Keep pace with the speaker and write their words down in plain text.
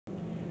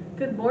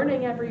Good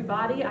morning,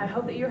 everybody. I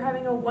hope that you're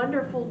having a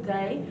wonderful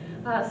day.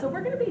 So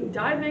we're going to be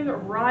diving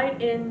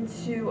right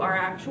into our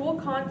actual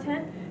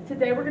content.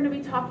 Today we're going to be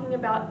talking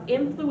about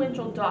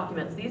influential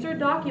documents. These are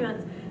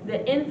documents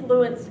that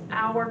influenced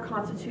our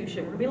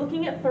Constitution. We're going to be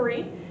looking at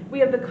three. We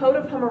have the Code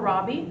of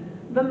Hammurabi,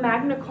 the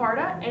Magna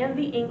Carta, and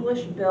the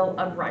English Bill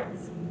of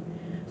Rights.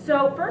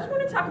 So first we're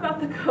going to talk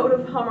about the Code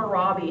of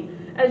Hammurabi.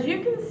 As you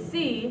can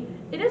see,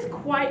 it is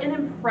quite an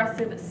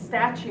impressive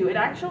statue. It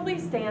actually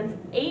stands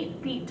 8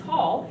 feet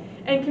tall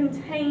and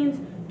contains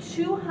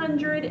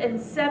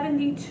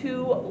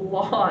 272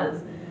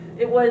 laws.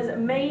 It was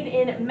made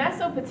in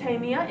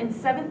Mesopotamia in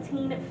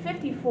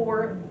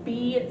 1754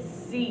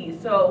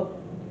 BC, so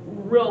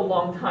real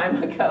long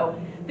time ago.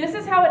 This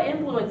is how it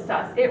influenced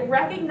us. It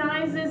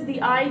recognizes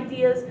the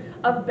ideas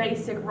of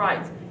basic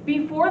rights.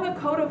 Before the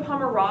Code of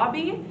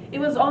Hammurabi, it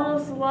was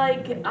almost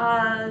like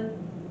an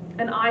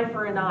eye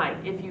for an eye,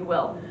 if you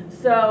will.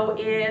 So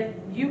if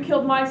you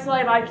killed my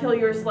slave, I kill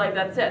your slave,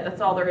 that's it.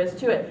 That's all there is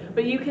to it.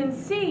 But you can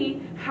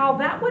see how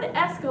that would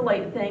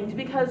escalate things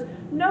because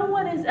no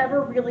one is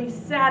ever really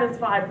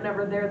satisfied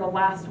whenever they're the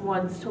last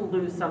ones to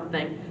lose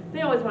something.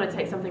 They always want to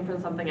take something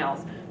from something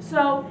else.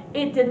 So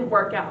it didn't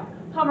work out.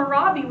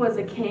 Hammurabi was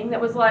a king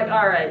that was like,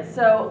 all right,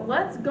 so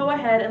let's go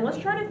ahead and let's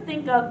try to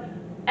think of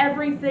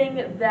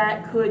everything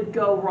that could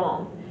go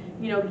wrong.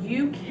 You know,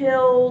 you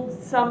killed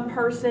some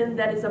person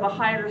that is of a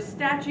higher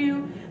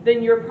stature,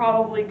 then you're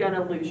probably going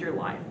to lose your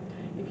life.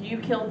 If you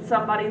killed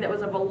somebody that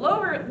was of a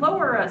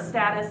lower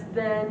status,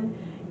 then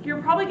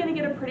you're probably going to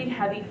get a pretty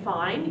heavy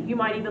fine. You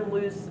might even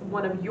lose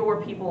one of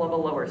your people of a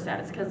lower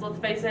status, because let's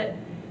face it,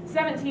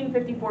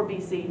 1754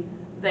 BC,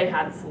 they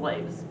had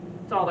slaves.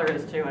 That's all there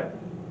is to it.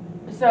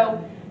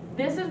 So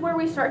this is where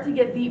we start to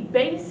get the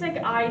basic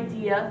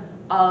idea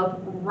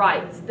of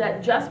rights,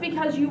 that just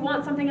because you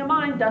want something of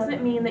mine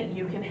doesn't mean that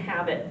you can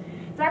have it.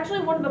 It's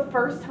actually one of the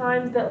first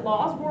times that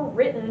laws were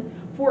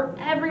written for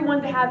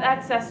everyone to have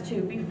access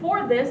to.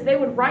 Before this, they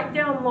would write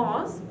down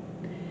laws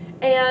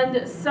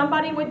and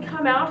somebody would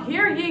come out,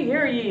 hear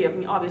ye. I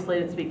mean, obviously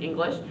they didn't speak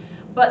English,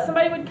 but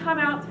somebody would come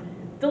out,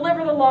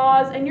 deliver the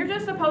laws, and you're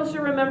just supposed to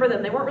remember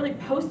them. They weren't really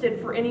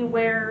posted for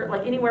anywhere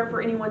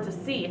for anyone to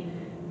see.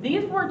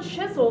 These were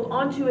chiseled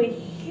onto a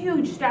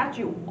huge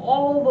statue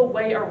all the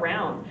way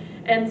around,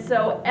 and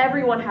so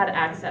everyone had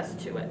access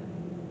to it.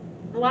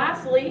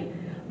 Lastly,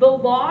 the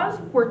laws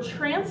were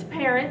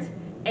transparent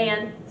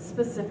and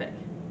specific.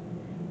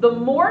 The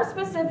more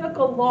specific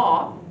a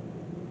law,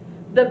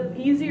 the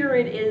easier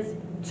it is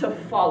to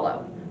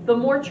follow. The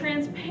more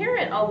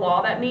transparent a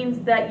law, that means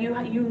that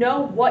you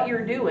know what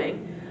you're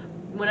doing.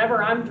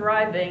 Whenever I'm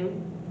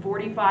driving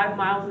 45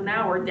 miles an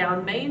hour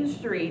down Main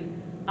Street,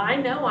 I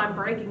know I'm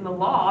breaking the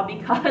law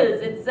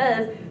because it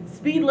says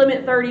speed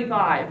limit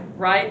 35,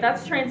 right?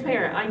 That's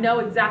transparent. I know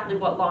exactly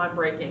what law I'm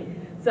breaking.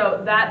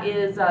 So that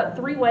is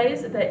 3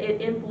 ways that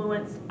it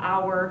influenced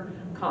our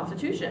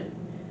Constitution.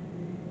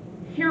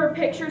 Here are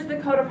pictures of the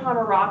Code of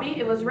Hammurabi.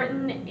 It was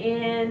written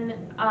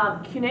in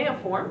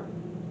cuneiform.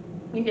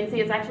 You can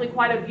see it's actually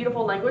quite a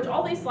beautiful language.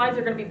 All these slides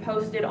are going to be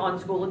posted on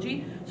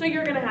Schoology, so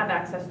you're going to have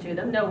access to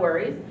them, no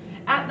worries.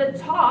 At the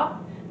top,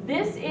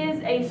 this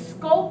is a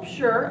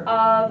sculpture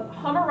of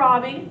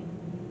Hammurabi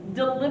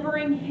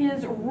delivering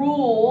his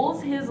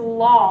rules, his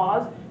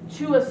laws,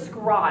 to a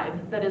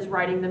scribe that is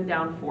writing them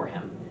down for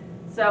him.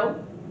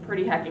 So,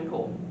 pretty heckin'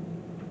 cool.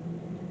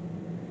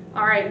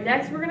 Alright,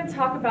 next we're going to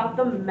talk about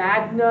the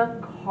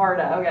Magna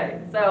Carta. Okay,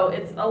 so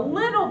it's a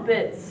little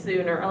bit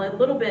sooner, a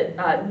little bit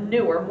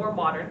newer, more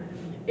modern.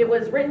 It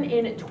was written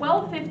in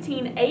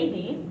 1215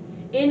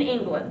 AD in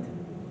England.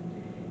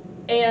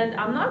 And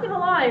I'm not going to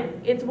lie,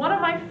 it's one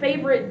of my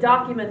favorite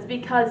documents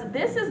because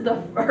this is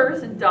the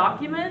first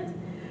document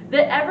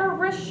that ever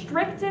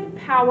restricted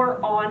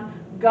power on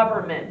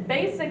government.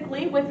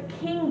 Basically, with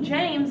King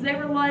James, they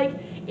were like,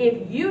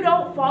 if you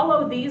don't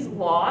follow these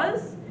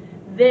laws,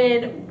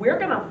 then we're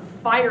going to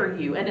fire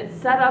you. And it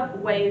set up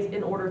ways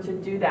in order to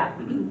do that.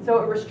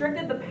 So it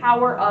restricted the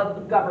power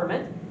of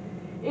government.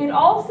 It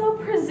also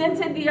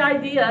presented the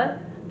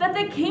idea that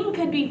the king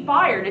could be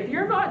fired. If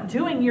you're not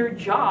doing your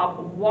job,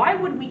 why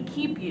would we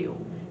keep you?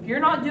 If you're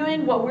not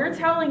doing what we're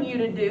telling you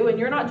to do and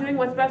you're not doing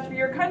what's best for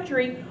your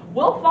country,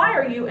 we'll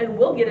fire you and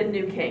we'll get a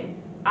new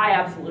king. I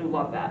absolutely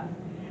love that.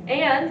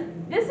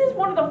 And this is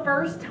one of the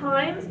first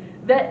times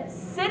that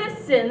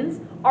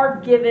citizens are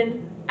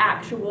given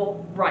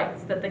actual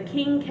rights, that the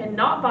king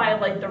cannot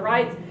violate the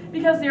rights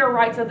because they are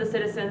rights of the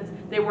citizens.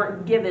 They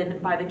weren't given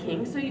by the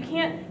king, so you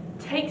can't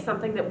take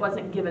something that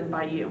wasn't given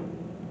by you.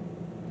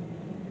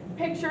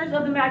 Pictures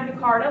of the Magna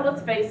Carta,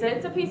 let's face it,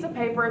 it's a piece of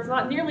paper. It's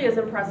not nearly as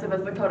impressive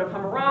as the Code of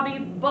Hammurabi,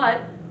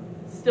 but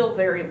still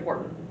very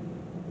important.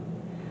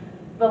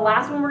 The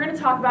last one we're going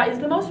to talk about is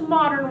the most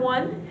modern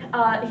one,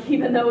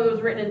 even though it was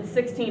written in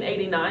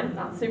 1689,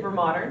 not super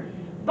modern,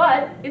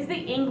 but it's the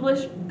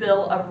English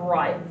Bill of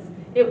Rights.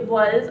 It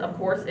was, of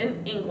course,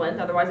 in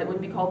England, otherwise it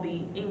wouldn't be called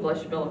the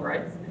English Bill of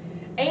Rights,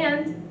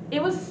 and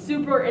it was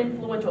super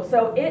influential.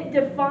 So it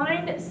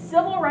defined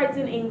civil rights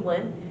in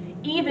England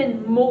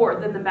even more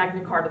than the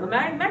Magna Carta. The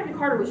Magna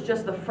Carta was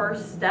just the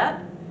first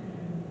step,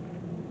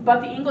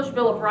 but the English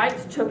Bill of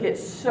Rights took it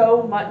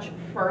so much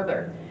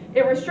further.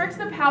 It restricts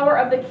the power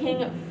of the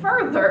king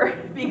further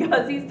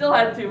because he still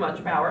had too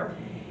much power.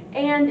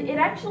 And it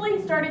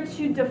actually started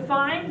to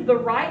define the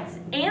rights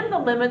and the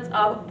limits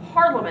of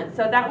Parliament.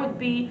 So that would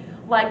be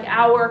like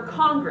our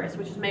Congress,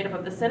 which is made up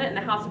of the Senate and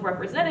the House of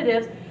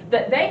Representatives,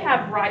 that they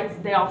have rights,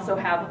 they also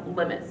have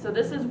limits. So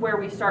this is where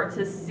we start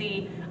to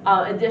see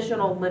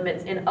additional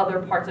limits in other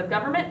parts of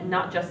government,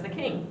 not just the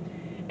king.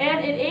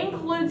 And it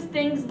includes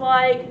things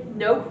like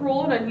no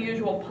cruel and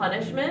unusual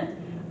punishment,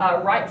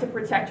 right to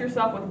protect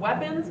yourself with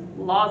weapons,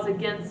 laws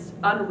against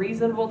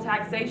unreasonable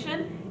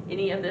taxation.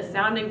 Any of this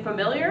sounding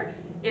familiar?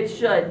 It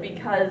should,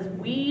 because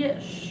we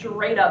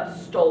straight up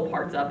stole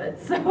parts of it.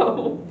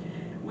 So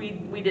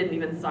we didn't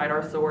even cite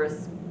our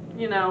source,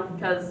 you know,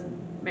 because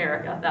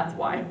America, that's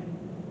why.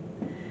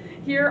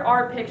 Here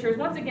are pictures.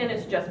 Once again,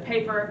 it's just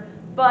paper,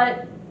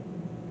 but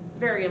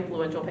very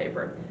influential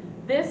paper.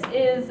 This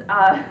is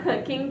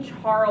King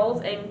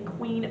Charles and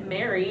Queen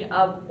Mary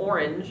of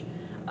Orange.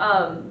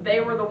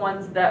 They were the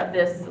ones that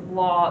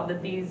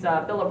these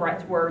Bill of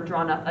Rights were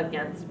drawn up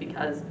against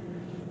because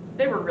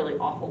they were really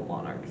awful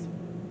monarchs.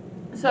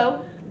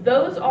 So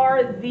those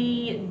are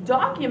the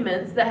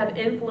documents that have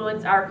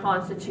influenced our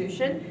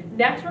Constitution.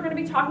 Next, we're going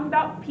to be talking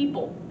about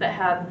people that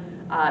have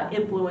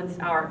influenced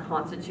our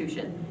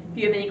Constitution. If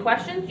you have any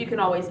questions, you can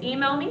always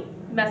email me,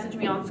 message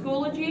me on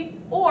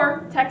Schoology,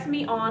 or text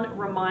me on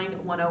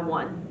Remind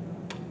 101.